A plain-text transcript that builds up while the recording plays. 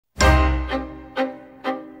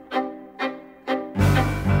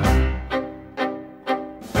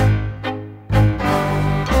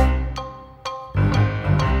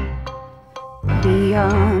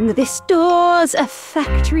Beyond this door's a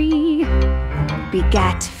factory,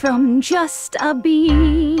 begat from just a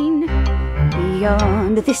bean.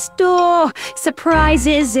 Beyond this door,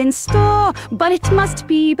 surprises in store, but it must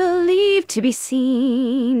be believed to be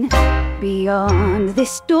seen. Beyond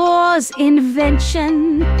this door's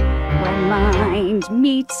invention, when mind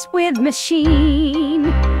meets with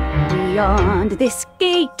machine. Beyond this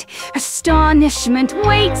gate, astonishment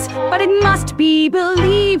waits, but it must be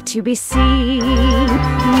believed to be seen.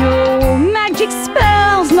 No magic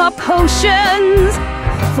spells nor potions,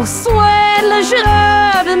 for sweat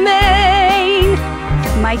leisure to main.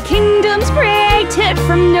 My kingdom's created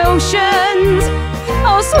from notions,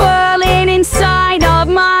 all swirling inside of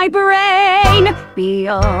my brain.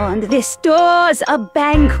 Beyond this door's a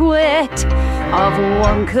banquet of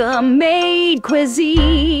Junko-made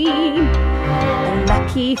cuisine. The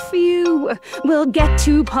lucky few will get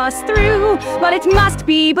to pass through, but it must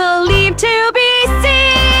be believed to be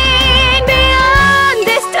seen. Beyond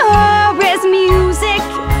this door is music,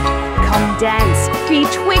 come dance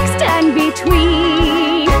betwixt and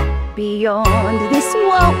between. Beyond this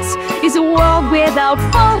waltz is a world without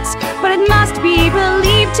faults, but it must be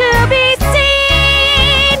believed to be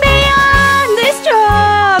seen. Beyond this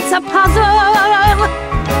job's a puzzle,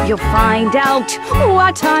 you'll find out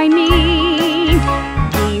what I mean.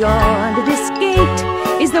 Beyond this gate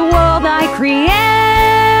is the world I create,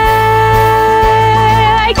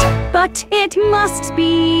 but it must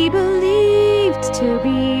be believed to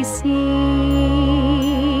be seen.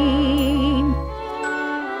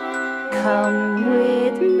 Come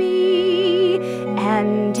with me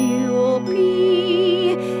and you'll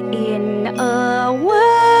be in a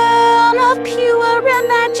world of pure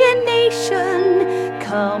imagination.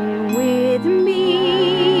 Come with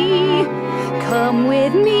me, come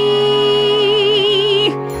with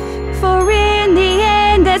me, for in the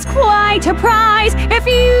end there's quite a prize if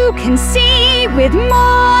you can see with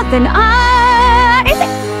more than eyes.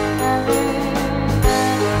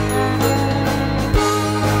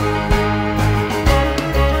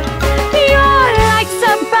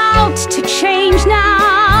 To change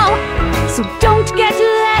now, so don't get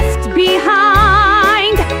left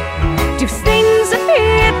behind. Do things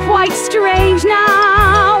appear quite strange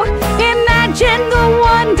now? Imagine the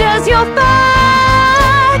wonders you'll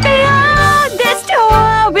find. Beyond this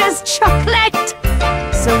door is chocolate,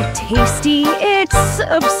 so tasty it's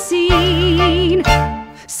obscene.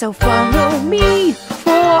 So follow me, for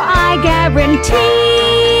I guarantee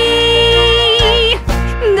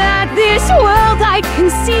that this world I've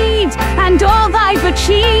conceived and all I've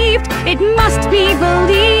achieved, it must be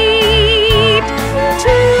believed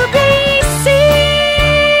to be seen.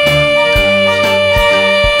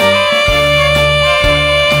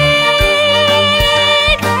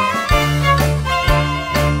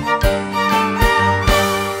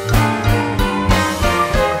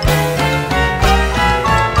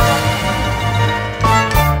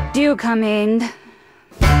 Do come in.